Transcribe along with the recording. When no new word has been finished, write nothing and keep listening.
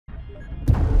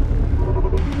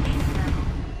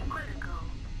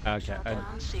Okay,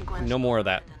 no more of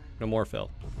that. No more Phil.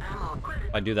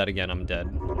 If I do that again, I'm dead.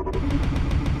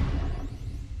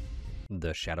 The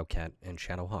Shadowcat and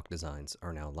Shadowhawk designs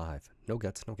are now live.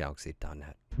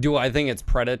 NoGutsNoGalaxy.net. Do I think it's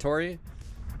predatory?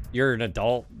 You're an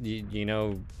adult, you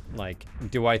know, like,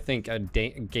 do I think a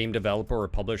game developer or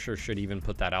publisher should even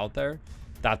put that out there?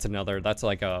 That's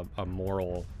like a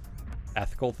moral,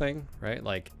 ethical thing, right?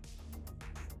 Like,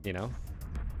 you know,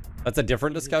 that's a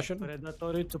different discussion.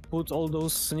 Predatory to put all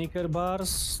those sneaker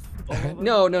bars?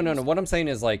 No. What I'm saying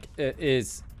is, like,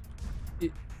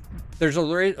 there's a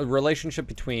relationship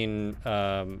between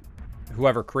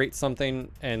whoever creates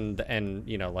something and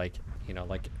you know, like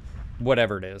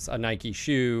whatever it is, a Nike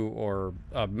shoe or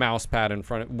a mouse pad in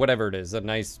front of whatever it is, a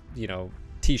nice, you know,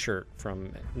 t-shirt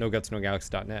from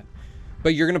NoGutsNoGalaxy.net.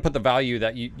 But you're going to put the value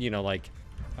that you know, like,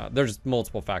 there's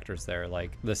multiple factors there,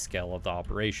 like the scale of the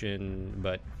operation,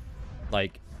 but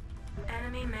like,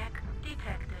 enemy mech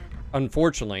detected.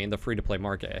 Unfortunately, the free-to-play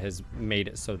market has made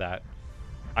it so that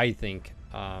I think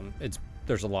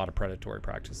there's a lot of predatory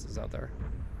practices out there.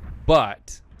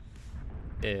 But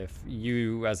if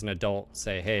you as an adult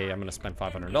say, hey, I'm going to spend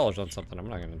 $500 on something, I'm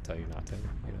not going to tell you not to,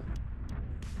 you know.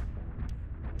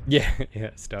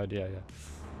 Yeah, stud, yeah.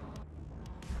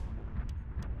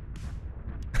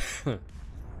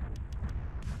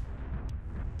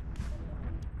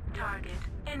 Target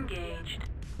engaged.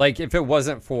 Like, if it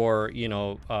wasn't for, you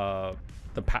know,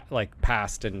 the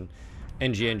past and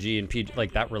NGNG and PG,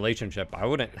 like that relationship, I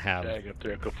wouldn't have,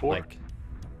 like,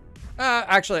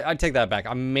 actually, I'd take that back.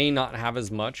 I may not have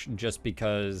as much just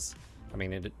because, I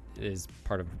mean, it is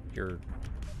part of your...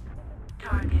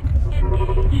 Target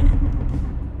engaged.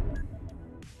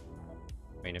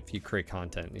 I mean, if you create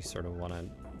content, you sort of want to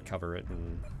cover it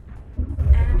and...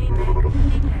 Enemy mech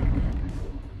detected.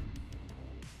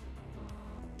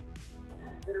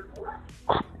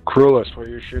 Cruelest, what are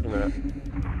you shooting at?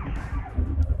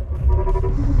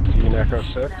 Echo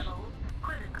 6?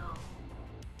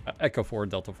 Echo 4,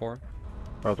 Delta 4.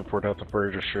 Delta 4,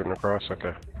 you're just shooting across?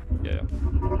 Okay. Yeah.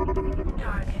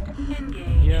 Target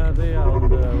engaged. Yeah, they are on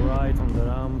the right, on the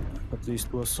ramp. At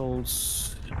least 2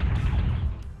 assaults.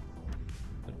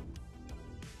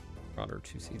 Marauder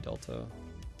 2C Delta.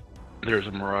 There's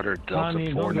a Marauder Delta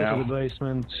Annie, 4 don't now. go to the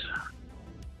basement.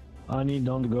 Annie,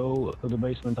 don't go to the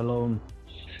basement alone.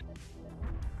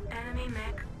 Enemy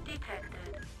mech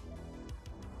detected.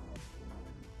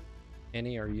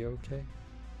 Annie, are you okay?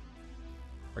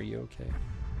 Are you okay?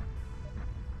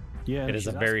 Yeah, It is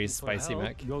a she's very asking for spicy help.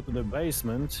 mech. Go to the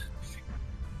basement.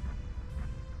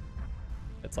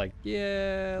 It's like,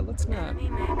 yeah, let's not. Enemy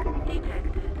mech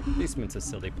detected. Basement's a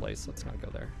silly place. Let's not go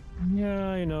there. Yeah,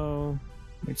 I know.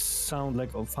 It sounds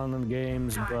like all fun and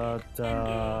games, but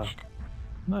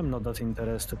I'm not that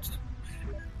interested.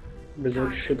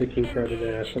 Berserk should the king crowd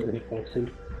today have something he walks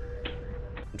in.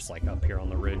 I'm just like up here on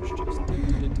the ridge, just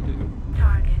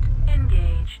Target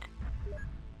engaged.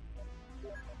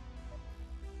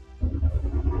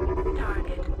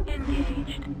 Target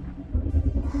engaged.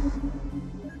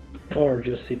 Or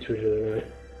just see to the right.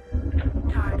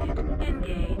 Target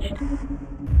engaged.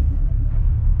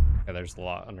 Yeah, there's a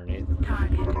lot underneath.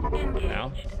 Target engaged.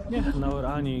 Now? Yeah, now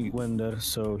Annie went there,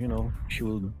 so, you know, she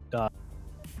will die.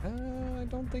 I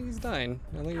don't think he's dying.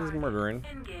 I think he's murdering.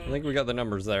 I think we got the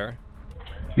numbers there.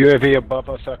 UAV above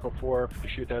us, Echo 4. Could you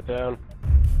shoot that down?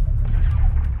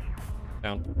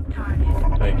 Down.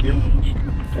 Target Thank you.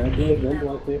 Calculate, don't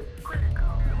block me. critical.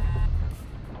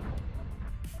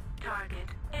 Target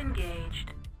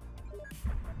engaged.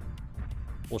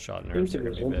 Full shot I nerves think are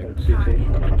it gonna was be big.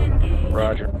 1.CT. Target engaged.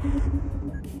 Roger.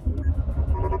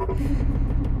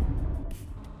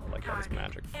 I like that as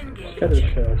magic. Cut his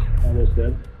shot. Almost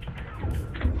dead.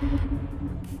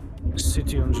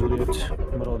 City on Juliet,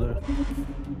 brother.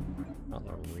 On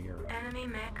the rear. Enemy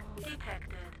mech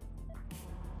detected.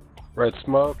 Red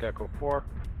smoke, Echo 4.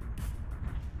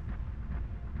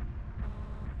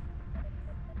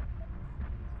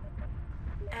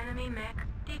 Enemy mech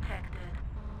detected.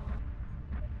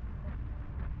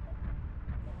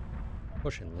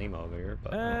 Pushing Lima over here,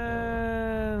 but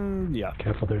And yeah.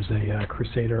 Careful, there's a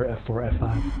Crusader F4,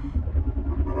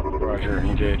 F5. Roger,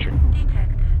 engaging.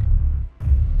 Detected.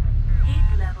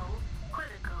 Heat level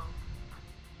critical.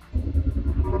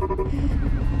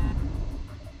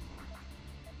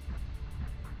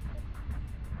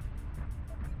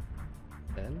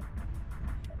 then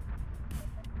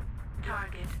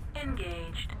Target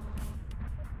engaged.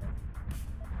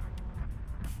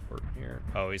 we're here.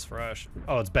 Oh, he's fresh.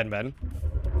 Oh, it's Ben.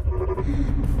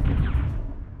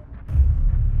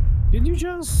 Did you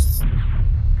just...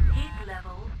 Heat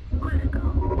level critical.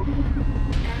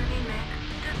 Enemy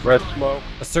mech Red smoke.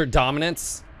 Assert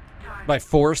dominance by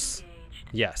force.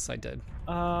 Yes, I did.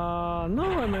 No,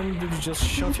 I mean, did you just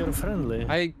shot your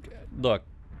friendly? Look,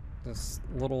 this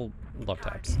little love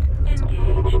taps.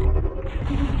 Engaged.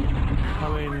 I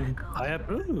mean, I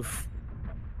approve.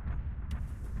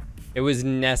 It was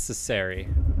necessary.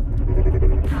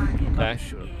 Target Okay.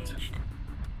 engaged.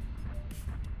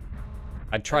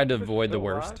 I tried to avoid the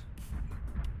worst.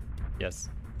 Yes.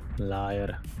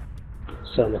 Liar.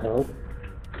 Somehow.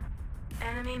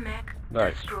 Enemy mech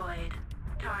Nice. destroyed.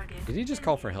 Target. Did he just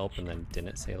call for help and then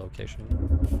didn't say location?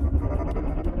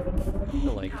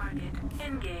 Target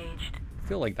engaged. I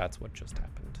feel like that's what just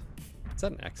happened. Is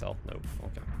that an XL? Nope.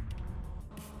 Okay.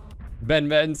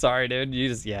 Ben, sorry, dude.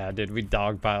 Yeah, dude, we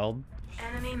dogpiled.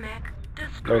 Enemy mech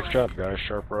destroyed. Nice job, guys.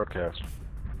 Sharp broadcast.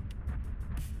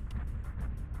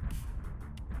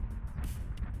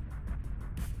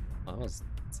 Oh, that's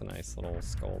a nice little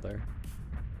skull there.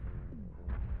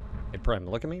 Hey, Prem,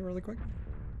 look at me really quick.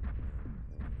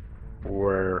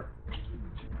 Where?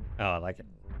 Oh, I like it.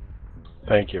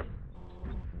 Thank you.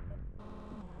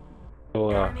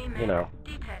 Well, Enemy you know,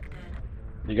 mech detected.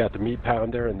 you got the meat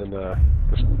pounder and then the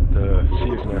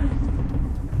seasoner.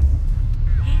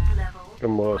 Heat level. Give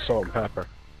them a little salt and pepper.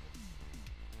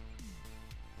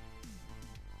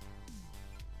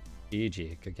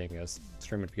 GG, good game, guys.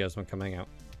 Stream if you guys want to come hang out.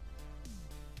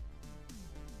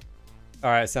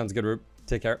 Alright, sounds good, Rube.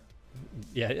 Take care.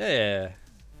 Yeah.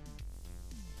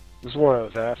 This is one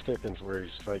of those ass stickings where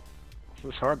he's like,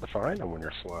 it's hard to find them when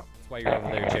you're slow. That's why you're over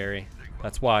there, Jerry.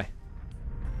 That's why.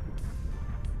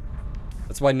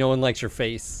 That's why no one likes your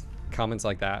face. Comments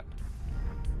like that.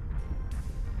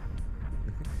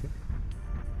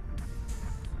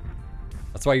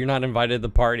 That's why you're not invited to the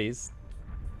parties.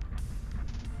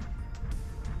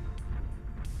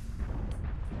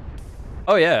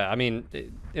 Oh yeah, I mean,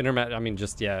 internet. I mean,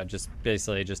 just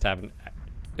basically just having.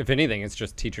 If anything, it's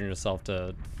just teaching yourself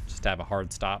to just have a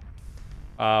hard stop.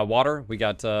 Water. We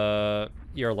got ER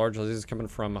large lasers coming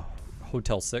from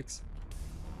Hotel 6.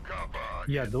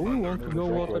 Yeah, do we want to go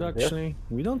water actually?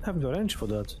 We don't have the range for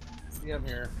that. Yeah, I'm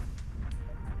here.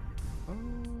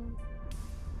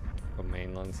 The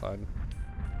mainland side.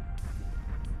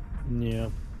 Yeah.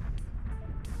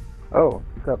 Oh,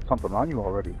 you got something on you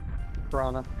already.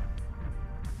 Piranha.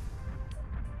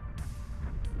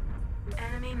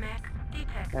 Enemy mech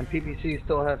detected. And PPC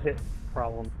still have hit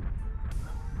problem.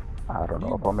 I don't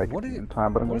know if I'll make What it is- in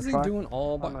time, but I'm What gonna is try. he doing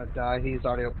all I'm by? gonna die. He's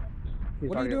already.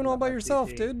 What are you doing all by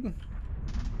yourself, dude?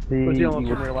 We're dealing with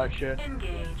He some real life shit.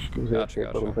 Engaged. was Gotcha, hit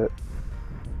a little gotcha. bit.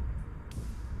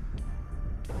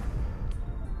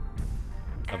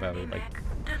 About Enemy it, like,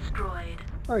 mech destroyed.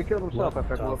 Oh, he killed himself What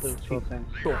after I blew the up his fuck? heat thing.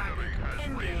 Cool. Target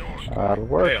engaged. That'll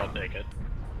work. I'll take it.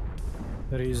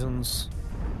 Reasons.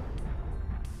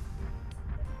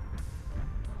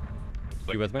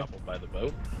 You with me? Couple by the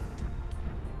boat.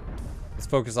 Let's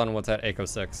focus on what's at Echo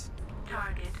 6.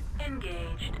 Target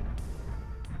engaged.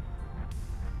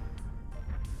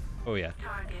 Oh yeah.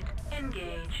 Target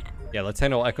engaged. Yeah, let's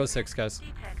handle Echo 6, guys.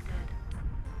 Detected.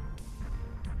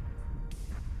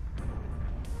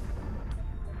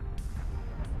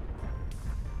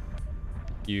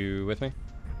 You with me?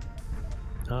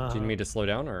 Do you need me to slow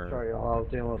down or? Sorry, y'all. I was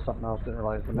dealing with something else. Didn't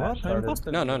realize the What? match I'm started.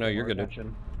 busted. No, you're More good. Dude.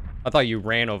 attention. I thought you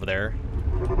ran over there.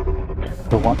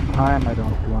 The one time I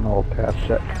don't do an old pass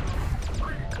check.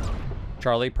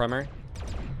 Charlie, primary.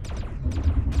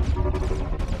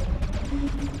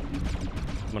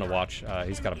 I'm gonna watch.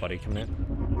 He's got a buddy coming in.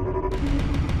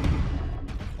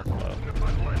 Hello.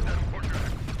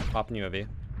 Popping UAV.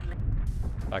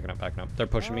 Backing up. They're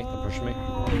pushing me.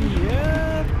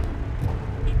 Yeah.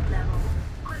 Heat level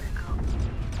critical.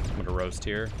 I'm gonna roast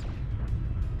here.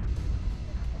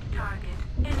 Target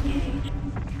engaged.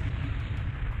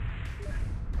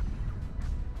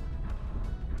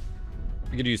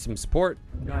 We could use some support.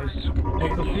 Guys,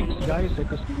 Echo 6, guys,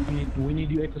 we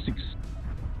need you, Echo 6.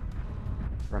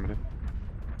 Primitive.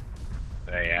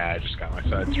 Yeah, I just got my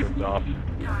side stripped off.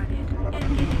 Target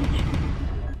engaged.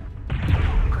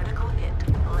 Critical hit.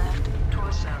 Left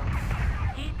torso.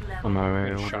 Heat level. On my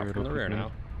way Shot from the rear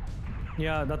now.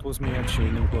 Yeah, that was me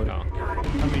actually, don't worry. No.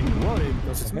 I mean, worry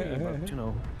because it's me, but you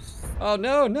know. Oh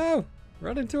no!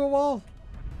 Run into a wall.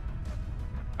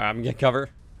 I'm gonna get cover.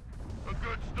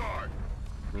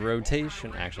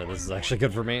 Rotation. Actually, this is actually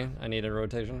good for me. I need a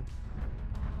rotation.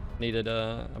 Needed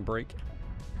a break.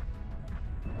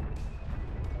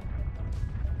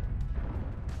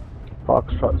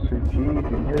 Foxtrot CT,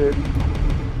 you hit it.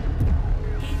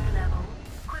 Heat level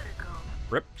critical.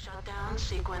 Rip. Shutdown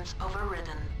sequence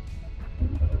overridden.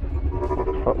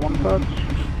 Foxtrot one touch.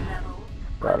 Heat level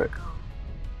Got it. critical.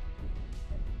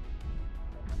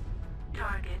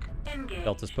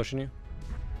 Delta's pushing you.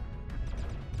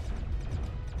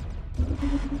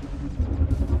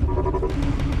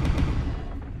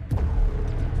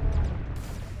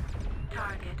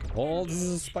 Target. Oh, this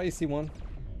is a spicy one.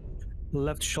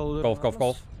 Left shoulder. Golf, golf,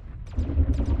 golf.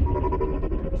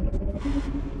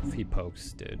 If he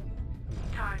pokes, dude.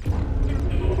 Target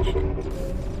engaged.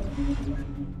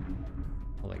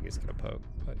 I think he's gonna poke,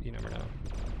 but you never know.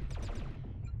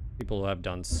 People have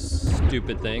done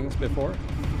stupid things before. Enemy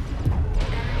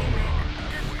mech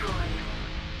destroyed.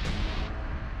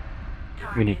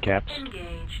 We need Target caps.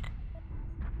 engaged.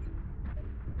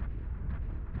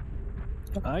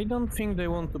 I don't think they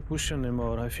want to push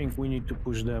anymore. I think we need to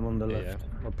push them on the Yeah, left.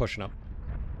 we're pushing up.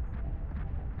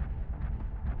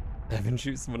 Evan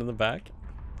shoots someone in the back.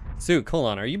 Sue, hold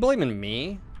on. Are you blaming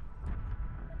me?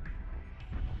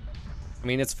 I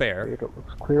mean, it's fair. It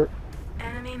looks clear.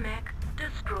 Enemy mech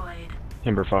destroyed.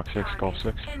 Timber Fox 6, Golf 6.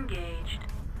 Target engaged.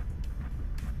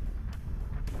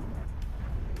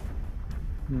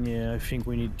 Yeah, I think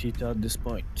we need Tita at this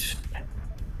point.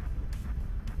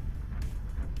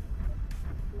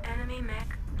 Enemy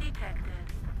mech detected.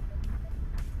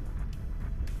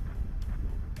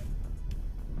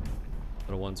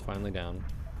 Little one's finally down.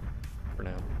 For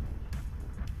now.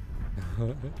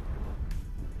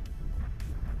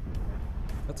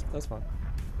 That's fine.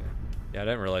 Yeah, I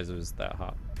didn't realize it was that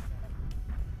hot.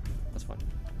 That's fine.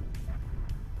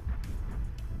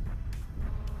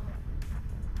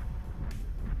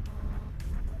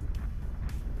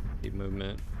 Keep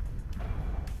movement.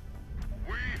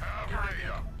 Target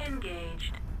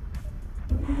engaged.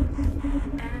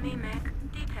 Enemy mech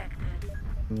detected.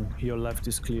 Your left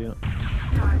is clear.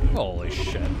 Target Holy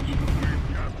shit.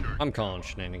 I'm calling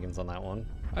shenanigans on that one.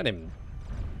 I didn't.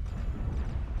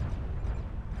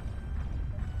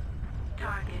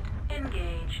 target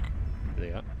engaged.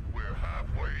 Yeah.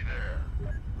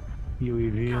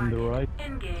 UAV on the right.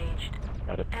 Engaged.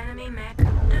 Got it. Enemy mech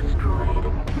destroyed.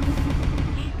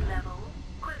 Heat level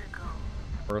critical.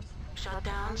 Worth.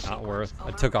 Shutdown. Not worth. I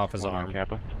took off his One on arm.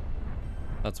 Kappa.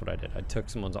 That's what I did. I took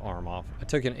someone's arm off. I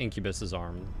took an Incubus's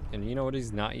arm. And you know what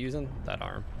he's not using? That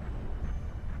arm.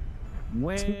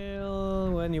 Well,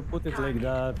 when you put it like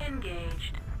that,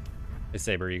 Engaged. Hey,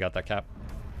 Saber, you got that cap?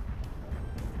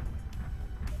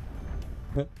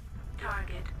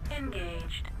 Target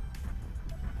engaged.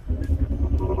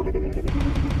 Ammo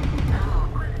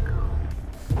critical.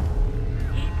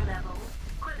 Heat level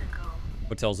critical.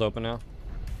 Hotel's open now.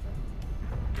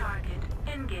 Target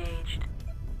engaged.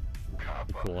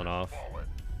 Cooling off.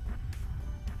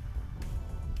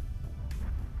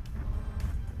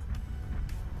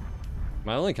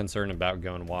 My only concern about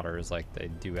going water is like they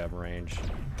do have range.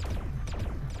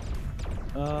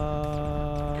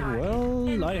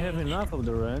 well, I have enough of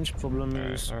the range. Problem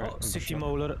is, alright, I'm city pushing up.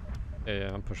 mauler.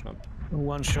 Yeah, I'm pushing up.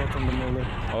 One shot on the mauler.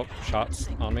 Oh, shots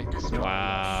on me.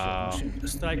 Wow.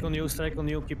 Strike on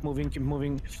you, keep moving, keep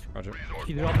moving. Roger.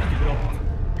 He dropped.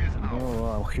 Oh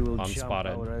wow, he will jump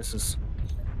Unspotted. our asses.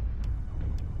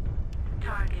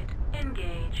 Target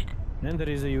engaged. And there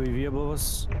is a UAV above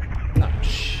us. Oh,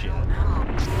 shit.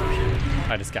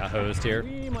 I just got hosed here.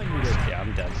 We might be dead. Yeah,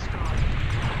 I'm dead.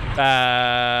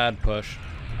 Bad push.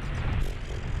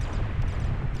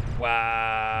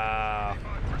 Wow.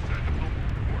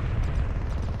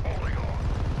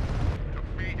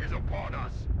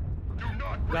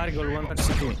 Gargoyle, one touch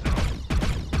city.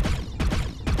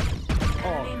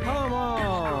 Oh, come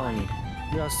on!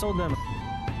 We are so damn.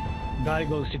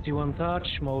 Gargoyle, city one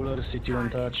touch. Mauler, city one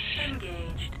touch.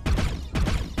 Engaged.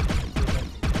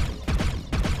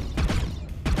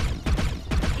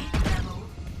 Heat level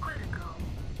critical.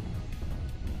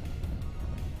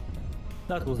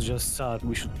 That was just sad.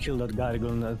 We should kill that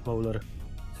Gargoyle and that Mauler.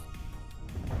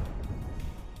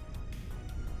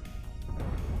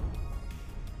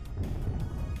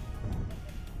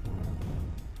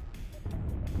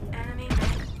 Enemy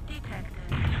mech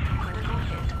detected. Critical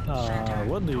hit. Center.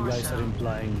 What do you guys torso. are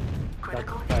implying? That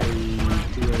Critical I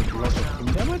hit. did a lot of team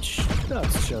damage?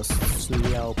 That's just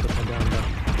Liao propaganda.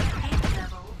 Heat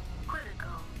level critical.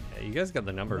 Yeah, you guys got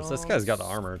the numbers. This guy's got the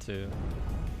armor too.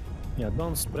 Yeah,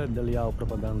 don't spread the Liao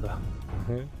propaganda.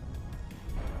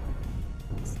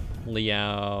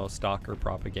 Liao, stalker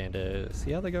propaganda.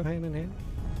 See how they go hand in hand?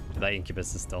 That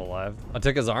Incubus is still alive. I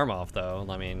took his arm off though.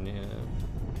 I mean, yeah.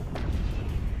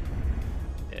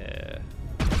 Yeah.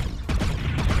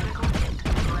 Critical hit.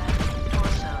 Left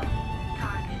torso.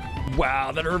 Target.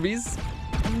 Wow, that Hermes.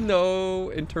 No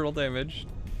internal damage.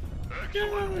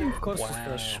 Of course, Wow. it's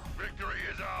fresh.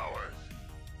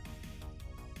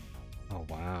 Oh,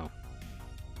 wow.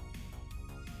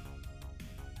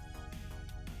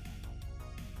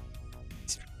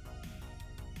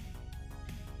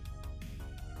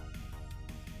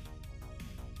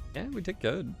 Yeah, we did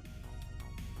good.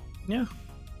 Yeah.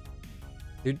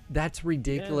 Dude, that's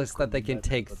ridiculous that they can better,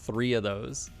 take but- 3 of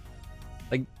those.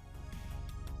 Like,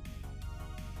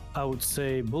 I would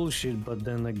say bullshit, but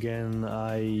then again,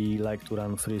 I like to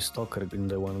run free stalker in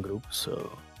the one group,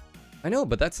 so... I know,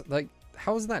 but that's like,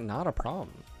 how is that not a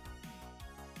problem?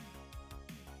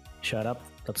 Shut up,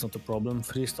 that's not a problem.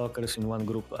 Free stalkers in one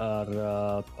group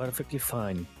are perfectly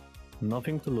fine.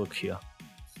 Nothing to look here.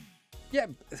 Yeah,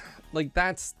 like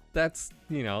that's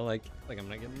you know, like I'm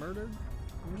gonna get murdered.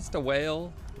 I'm just a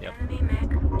whale. Yep. Enemy mech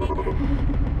detected.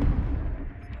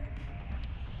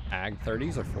 Ag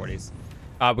 30s or 40s.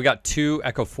 We got 2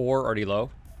 Echo 4 already low.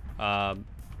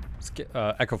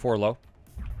 Echo 4 low.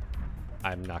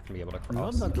 I'm not gonna be able to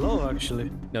cross. Not that low, actually.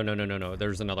 No.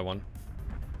 There's another one.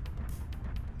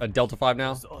 A Delta 5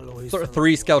 now. There's always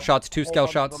 3 scale shots, 2 scale Hold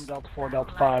on, shots. Delta 4,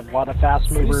 Delta 5. A lot of fast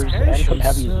Three movers scale and some shots,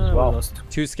 heavies as well. lost.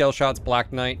 2 scale shots,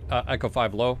 Black Knight, Echo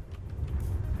 5 low.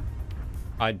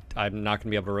 I'm not gonna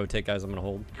be able to rotate, guys. I'm gonna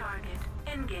hold. Target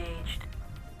engaged.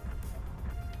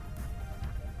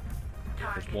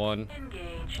 Target one.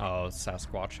 engaged. Oh,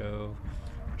 Sasquatcho.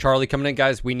 Charlie coming in,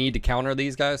 guys. We need to counter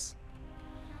these guys.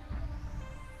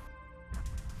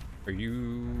 Are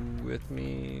you with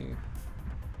me?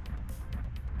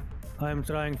 I'm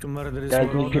trying to murder this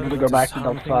Guys, need people to go back to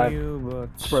Delta 5.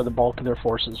 That's where the bulk of their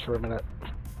forces for a minute.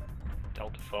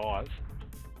 Delta 5.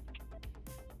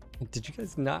 Did you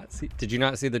guys not see? Did you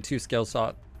not see the 2 scale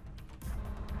shot?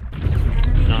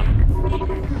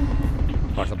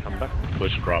 Fuck, I'm back.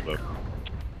 Push Bravo.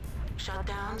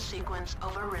 Shutdown sequence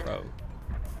overridden. Bro.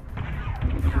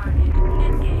 Target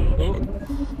engaged.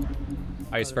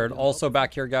 Icebird also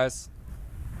back here, guys.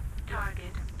 Target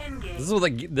engaged.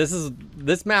 This is like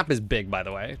this map is big, by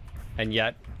the way, and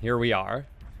yet here we are,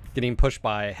 getting pushed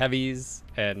by heavies,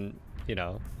 and you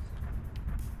know,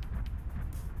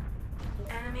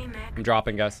 Enemy mech I'm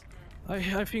dropping, guys.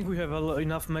 I think we have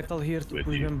enough metal here to With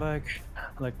push you. them back.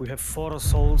 Like we have 4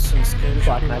 assaults and scale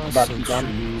Black shot Knight's us, about so to be it done.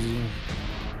 should be easy.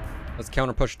 Let's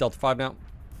counter push Delta 5 now.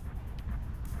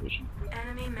 Pushing.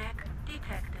 Enemy mech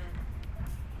detected.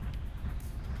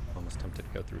 Almost tempted to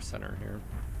go through center here.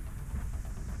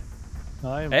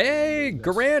 I'm Hey,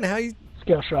 Garan, how you?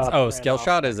 Scale shot. Oh, ran scale off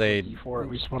shot is a before at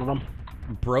least one of them.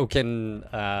 broken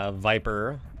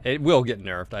Viper. It will get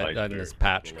nerfed in this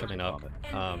patch Viper. coming up.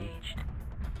 Engaged.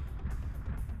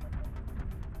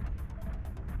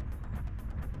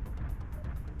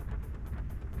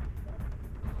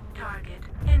 Target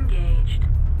engaged.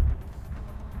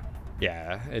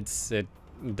 Yeah, it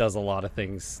does a lot of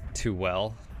things too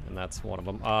well, and that's one of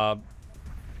them. Oh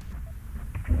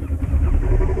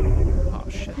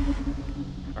shit!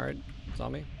 All right,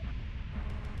 zombie.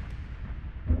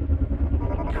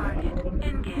 Target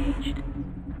engaged.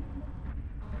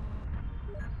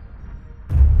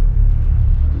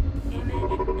 Image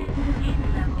heat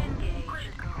level engaged.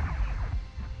 Critical.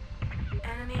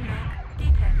 Enemy mech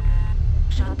detected.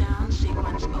 Shutdown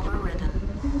sequence overridden.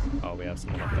 Oh, we have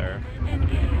someone up there.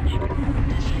 Engaged.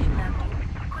 Heat level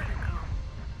critical.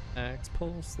 X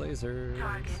pulse lasers.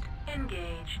 Target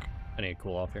engaged. I need to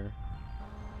cool off here.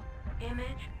 Image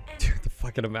Dude, the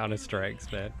fucking amount of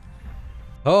strikes, man.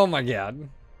 Oh my god.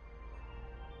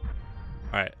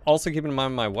 Alright, also keeping in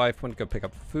mind my wife went to go pick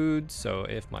up food, so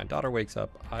if my daughter wakes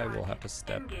up, I will have to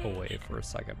step away for a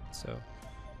second, so.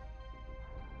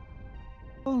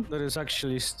 There is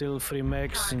actually still 3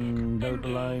 mechs in Delta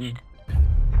line.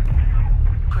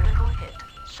 critical hit.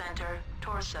 Center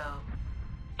torso.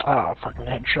 Ah, fucking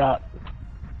headshot.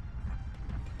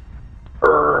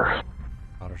 Urgh.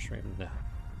 Auto stream, no.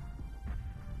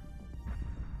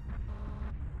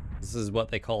 This is what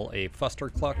they call a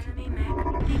fuster cluck. Enemy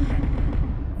mech detected.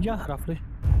 Yeah, roughly.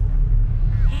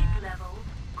 Heat level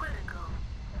critical.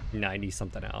 90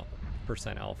 something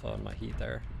 % alpha on my heat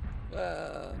there.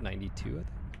 92, I think.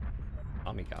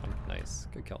 Tommy got him. Nice.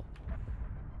 Good kill.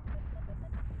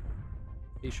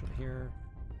 Patient here.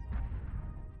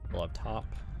 We'll have top.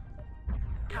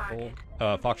 Target.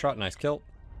 Foxtrot, nice kill.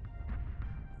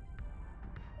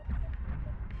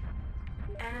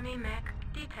 Enemy mech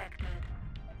detected.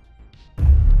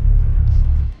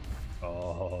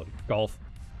 Oh, golf.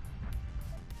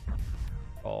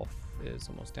 Golf is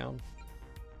almost down.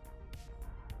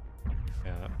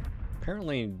 Yeah.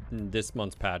 Apparently, this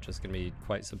month's patch is going to be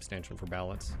quite substantial for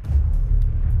balance.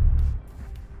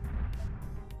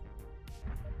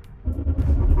 Enemy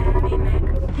mech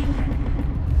detected.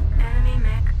 Enemy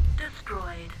mech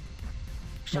destroyed.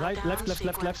 Right, Shutdown left,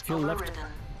 sequence fuel left. overridden.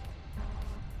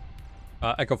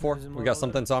 Echo 4, we got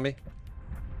something, zombie.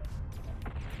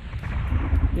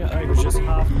 Yeah, I was just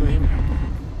halfway in.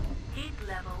 Heat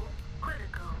level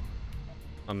critical.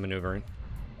 I'm maneuvering.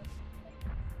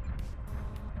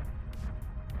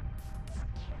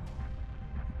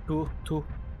 Two.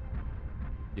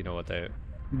 You know what they...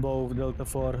 Both Delta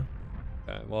 4.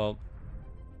 well...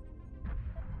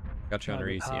 Got you under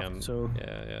I would have ECM. to,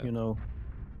 Yeah. You know.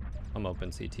 I'm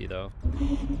open CT though.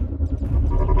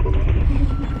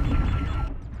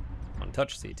 One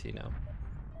touch CT now.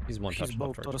 He's one touch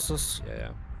both left. torsos. Yeah.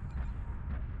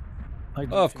 I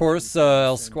don't Of think course, we can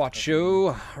El send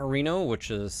Squatcho Reno,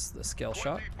 which is the scale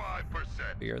shot.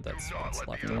 Here, that's what's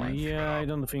left alive. Yeah, I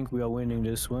don't think we are winning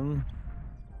this one.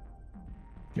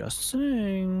 Just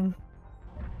saying.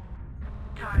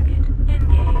 Target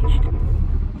engaged.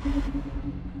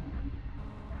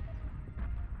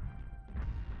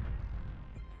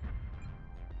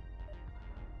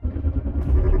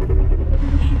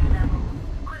 Heat level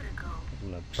critical.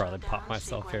 I'm gonna probably pop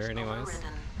myself here anyways.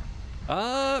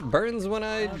 Overridden. Burns when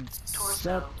I...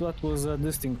 That was a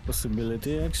distinct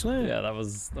possibility, actually. Yeah, that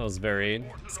was very...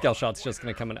 Scale shot's just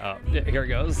gonna come in up. Yeah, here it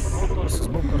goes.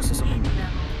 Both torsos.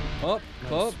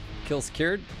 Oh, kill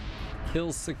secured.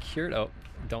 Kill secured. Oh,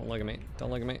 don't look at me. Don't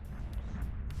look at me.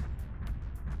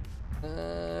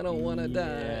 I don't want to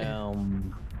die.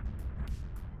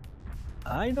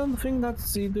 I don't think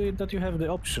that's that you have the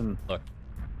option. Look.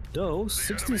 Though,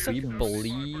 60 We seconds.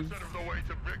 believe...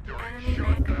 Enemy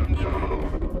mech detected.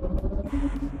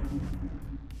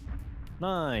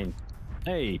 9,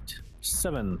 8,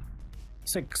 7,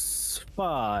 6,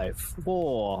 5,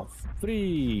 4,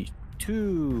 3,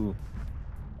 2.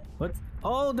 What?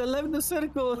 Oh, they left the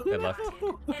circle. They left.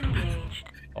 Engaged.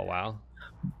 Oh, wow.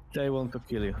 They want to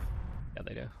kill you. Yeah,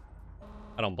 they do.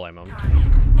 I don't blame them. Target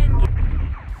engaged.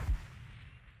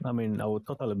 I mean, I would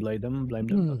totally blame them. But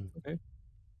okay.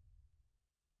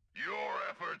 Your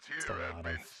efforts here have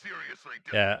been seriously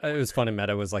Yeah, it was funny.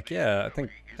 Meta was like, yeah,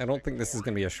 I don't think this is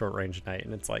going to be a short range night.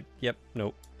 And it's like, yep,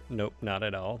 nope, not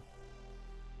at all.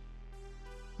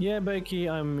 Yeah, Becky,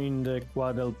 I'm in the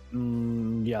quadel.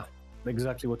 Yeah,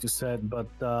 exactly what you said. But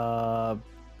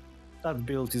that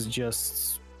build is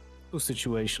just too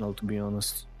situational, to be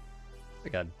honest. I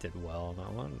think I did well on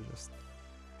that one. Just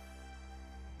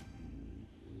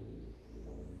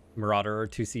Marauder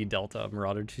 2C Delta,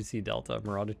 Marauder 2C Delta,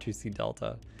 Marauder 2C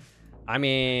Delta. I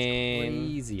mean,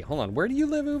 easy. Hold on, where do you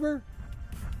live, Uber?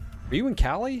 Are you in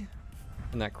Cali?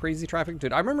 In that crazy traffic?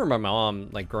 Dude, I remember my mom,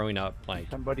 like, growing up, like...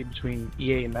 Somebody between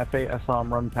E8 and F8, I saw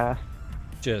him run past.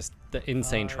 Just the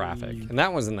insane traffic. And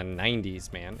that was in the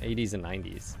 90s, man. 80s and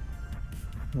 90s.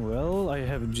 Well, I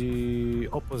have the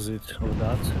opposite of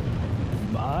that.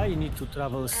 I need to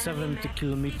travel 70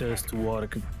 kilometers to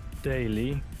work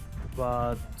daily,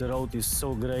 but the road is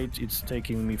so great, it's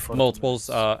taking me 40 Multiples,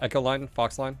 minutes. Echo line,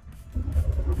 Fox line.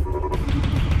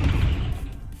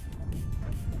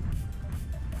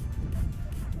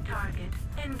 Target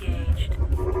engaged.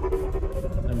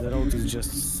 And the road is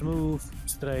just smooth,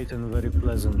 straight, and very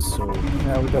pleasant, so...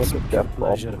 Yeah, we got a good depth ball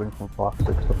pleasure. moving from Fox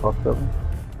 6 to Fox 7.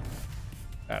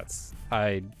 That's...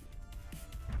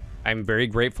 I'm very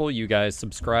grateful you guys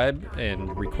subscribe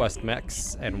and request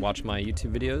mechs and watch my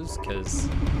YouTube videos, because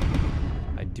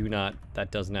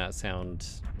that does not sound...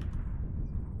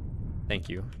 Thank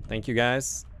you. Thank you,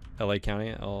 guys. LA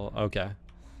County, okay.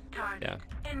 Target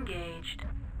engaged.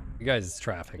 You guys'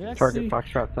 traffic. Yeah, is- Target see,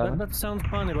 Foxtrot 7. that sounds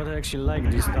funny, but I actually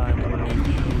like this time when I need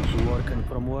to work and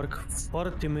from work.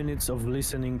 40 minutes of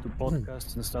listening to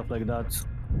podcasts and stuff like that.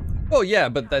 Well, yeah,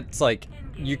 but that's like,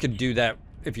 you could do that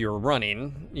if you were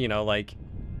running, you know, like,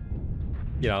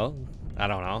 you know, I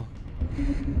don't know.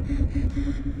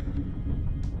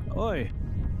 Oi!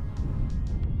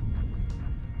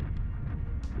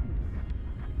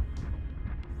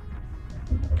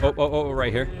 Oh,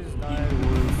 right here. I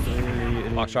would really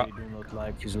Box shot. do not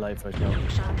like his life right now.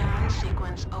 Shutdown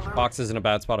sequence over. Box is in a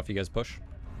bad spot if you guys push.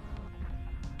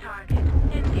 Target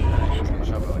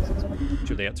engaged.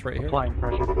 Juliet's right here. Applying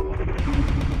pressure.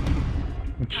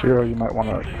 Shiro, you might want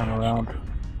to turn around.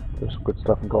 There's some good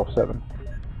stuff in Golf 7.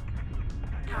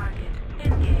 Target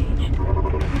engaged.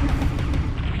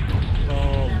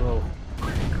 Oh, bro.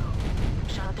 Critical.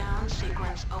 Shutdown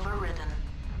sequence overridden.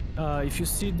 If you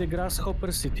see the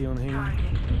grasshopper city on him, Target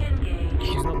engaged.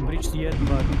 he's not breached yet,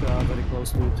 but very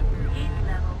close to it. Heat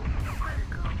level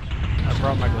critical. I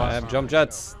brought my I have jump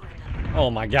jets.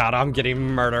 Oh my god, I'm getting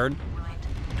murdered. Right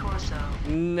torso.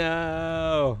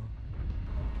 No.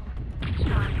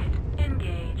 Target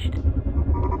engaged.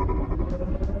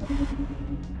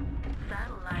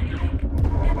 Satellite link.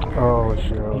 Oh,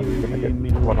 Shiro, you're gonna get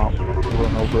run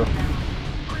over.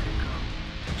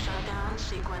 Shutdown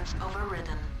sequence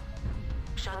overridden.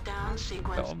 Shutdown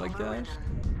sequence Oh my gosh. overridden.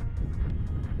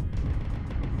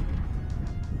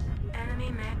 Enemy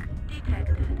Enemy mech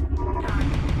detected.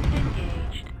 Target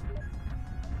engaged.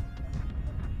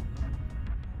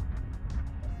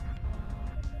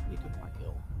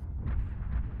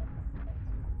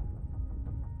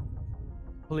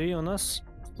 Flee on us.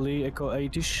 Flee Echo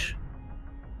 8-ish.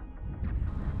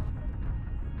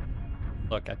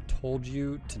 Look, I told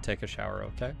you to take a shower,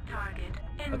 okay? Target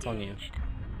engaged. That's on you.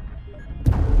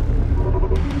 Heat level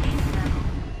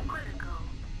critical.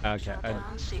 Okay,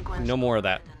 Shutdown sequence no more of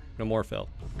that. overridden. No more Phil.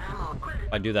 Ammo critical.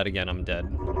 If I do that again, I'm dead.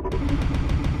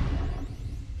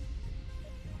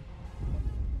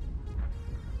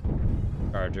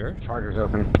 Charger. Charger's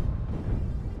open.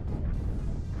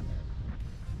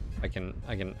 I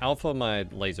can alpha my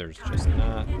lasers, just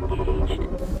not. Engaged.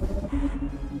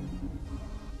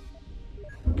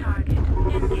 Target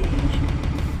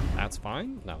engaged. That's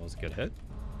fine. That was a good hit.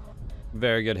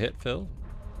 Very good hit, Phil.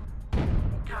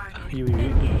 Target UAV.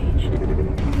 engaged.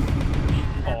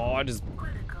 Oh, I just.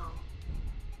 Critical.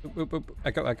 Boop, boop, boop.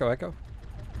 Echo, echo, echo.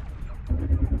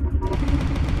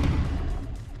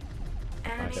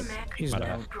 Enemy mech He's Might down.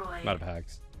 have, destroyed. might have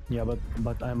hacks. Yeah, but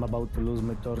I'm about to lose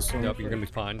my torso. Nope, you're gonna be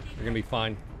fine. You're gonna be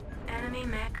fine. Enemy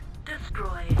mech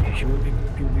destroyed.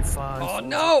 You'll be fine. Oh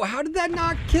no! How did that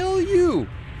not kill you?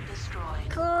 Destroyed.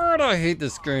 God, I hate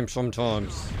this game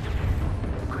sometimes.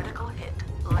 Critical hit.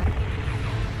 Left.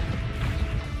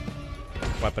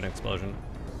 Weapon explosion.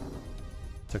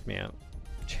 Took me out.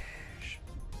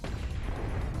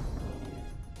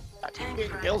 Tank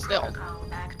front protocol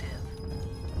active.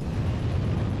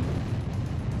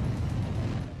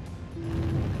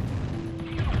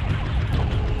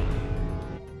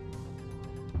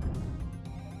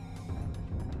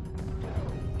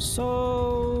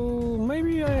 So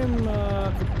maybe I'm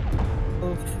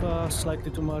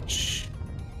slightly too much.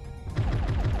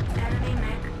 Enemy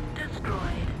mech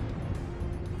destroyed.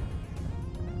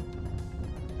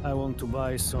 I want to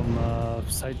buy some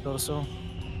side torso.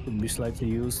 Could be slightly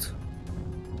used.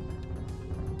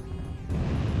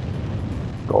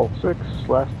 Golf 6,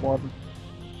 last one.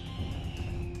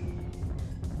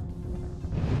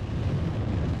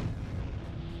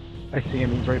 I see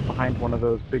him, he's right behind one of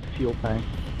those big fuel tanks.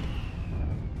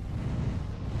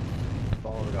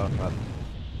 Follow it off up.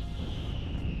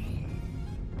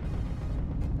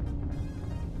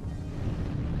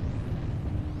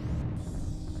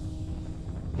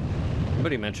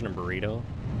 Somebody mention a burrito?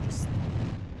 Just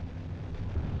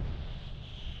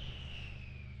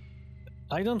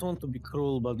I don't want to be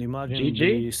cruel, but imagine GG?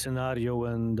 the scenario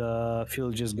and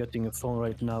Phil just getting a phone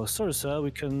right now. Sorry, sir,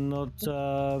 we cannot,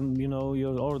 you know,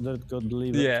 your order got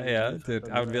delivered. Yeah, to yeah, different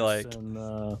dude, I would be address like- and,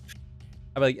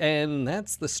 I'm like, and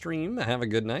that's the stream. Have a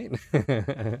good night.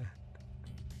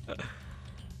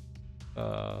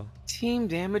 Team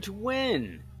damage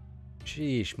win.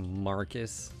 Sheesh,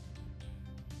 Marcus.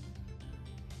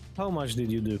 how much did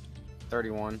you do?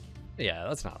 31. Yeah,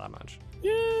 that's not that much.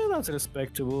 Yeah, that's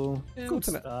respectable. Yeah, Good what's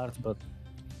an- start, but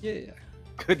Yeah, yeah.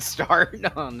 Good start.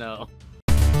 Oh no.